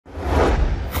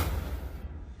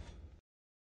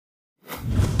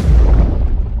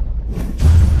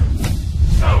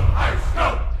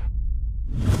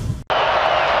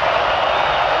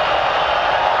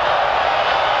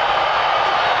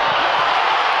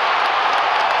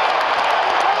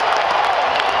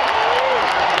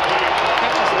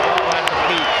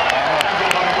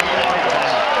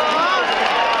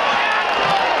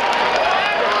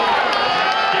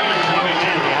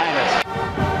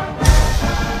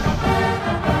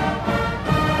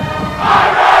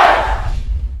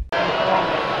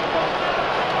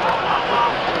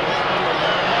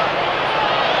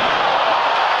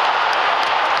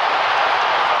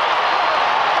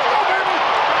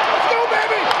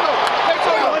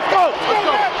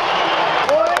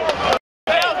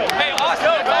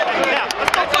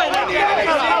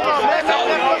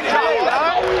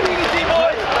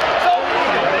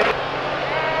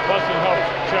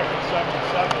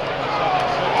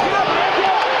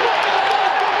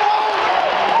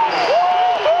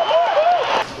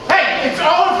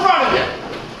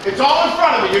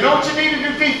Everybody, you know what you need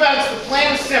to do defense? The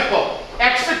plan is simple.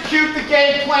 Execute the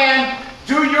game plan,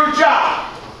 do your job.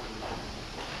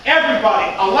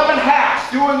 Everybody, 11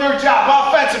 hacks doing their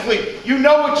job offensively. You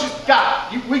know what you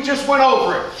got. We just went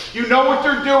over it. You know what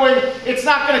they're doing. It's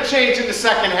not going to change in the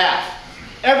second half.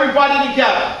 Everybody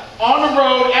together, on the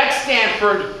road at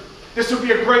Stanford. This will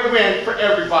be a great win for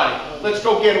everybody. Let's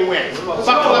go get a win. Buckle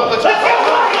up, let's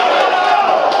go.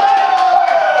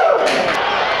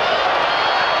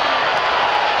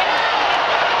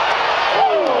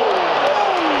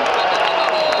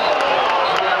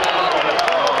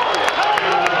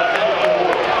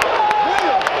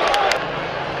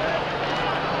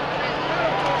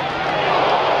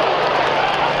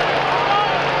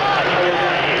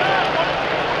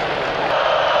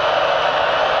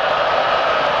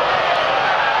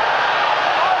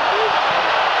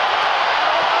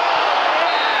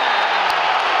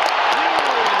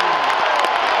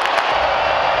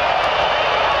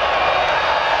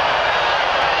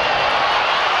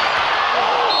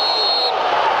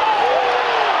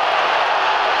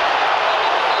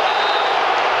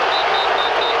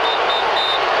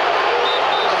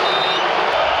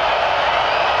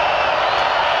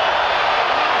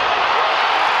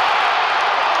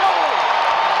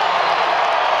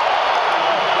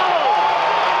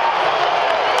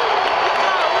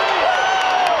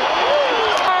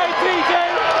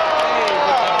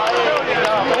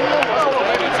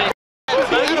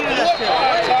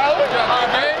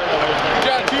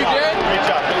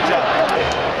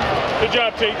 Good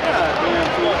job, T.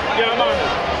 Yeah, I'm on.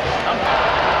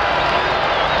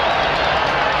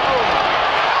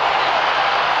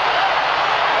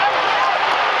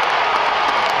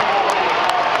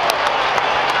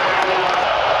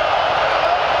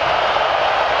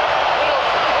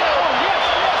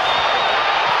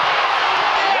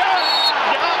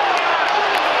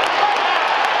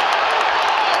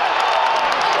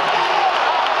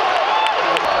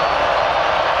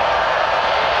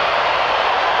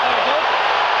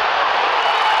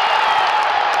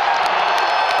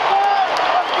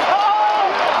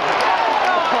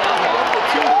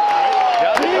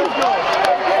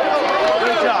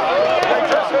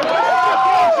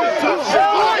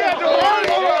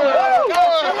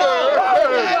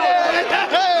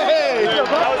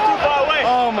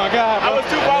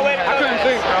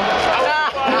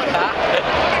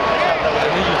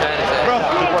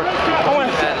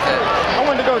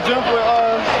 Jump with,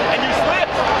 and you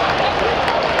slipped.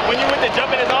 When you went to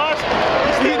jump in his arms,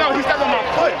 he stepped on my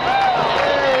foot.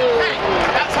 Hey,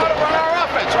 that's how to run our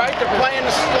offense, right? They're playing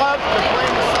the slug, they're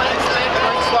playing the slant, they're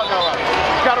playing the slug all right.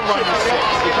 You gotta run the six.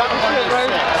 You gotta run the six. You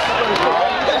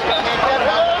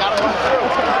gotta run through.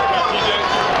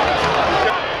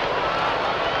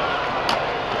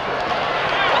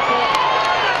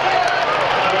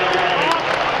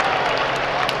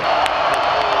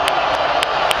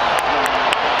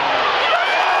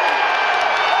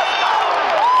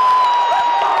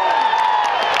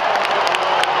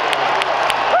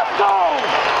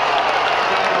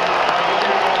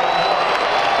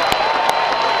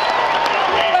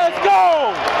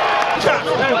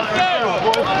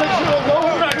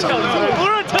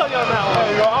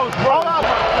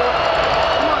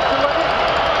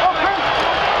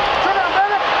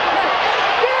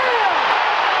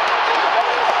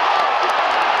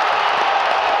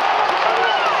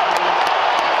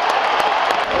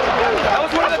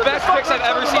 Picks I've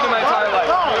ever seen in my entire life.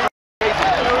 Here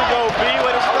we go, B.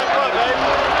 Let us step up, baby.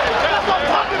 That's what I'm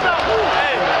talking about.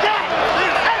 Hey,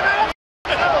 man.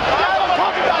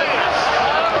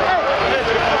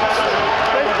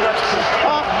 That's what I'm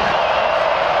talking about.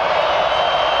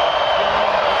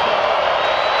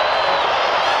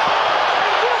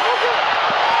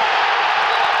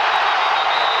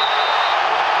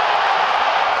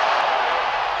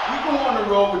 We go on the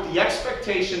road with the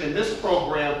expectation in this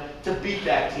program to beat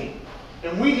that team.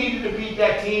 And we needed to beat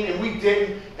that team, and we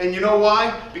didn't. And you know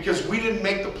why? Because we didn't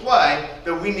make the play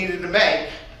that we needed to make.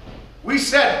 We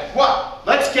said, what?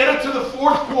 Let's get it to the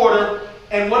fourth quarter.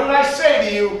 And what did I say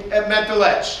to you at Mental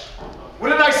Edge? What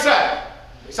did I say?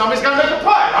 Somebody's got to make a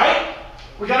play, right?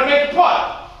 We got to make a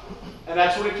play. And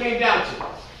that's what it came down to.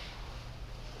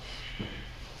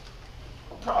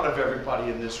 I'm proud of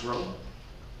everybody in this room.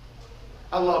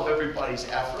 I love everybody's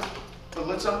effort. But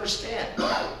let's understand.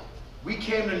 We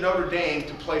came to Notre Dame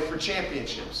to play for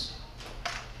championships.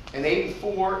 And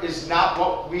 8-4 is not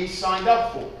what we signed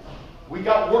up for. We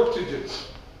got work to do.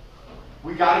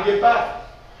 We got to get better.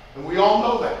 And we all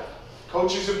know that.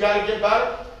 Coaches have got to get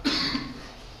better.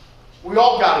 We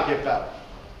all got to get better.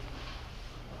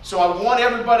 So I want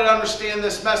everybody to understand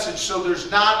this message so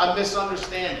there's not a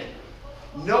misunderstanding.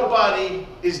 nobody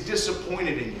is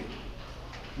disappointed in you.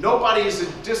 Nobody is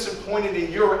disappointed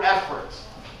in your effort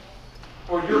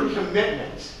or your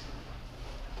commitment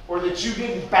or that you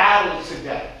didn't battle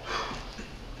today.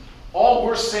 All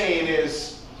we're saying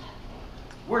is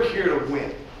we're here to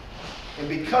win. And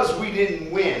because we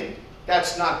didn't win,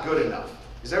 that's not good enough.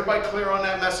 Is everybody clear on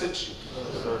that message?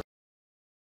 Yes, sir.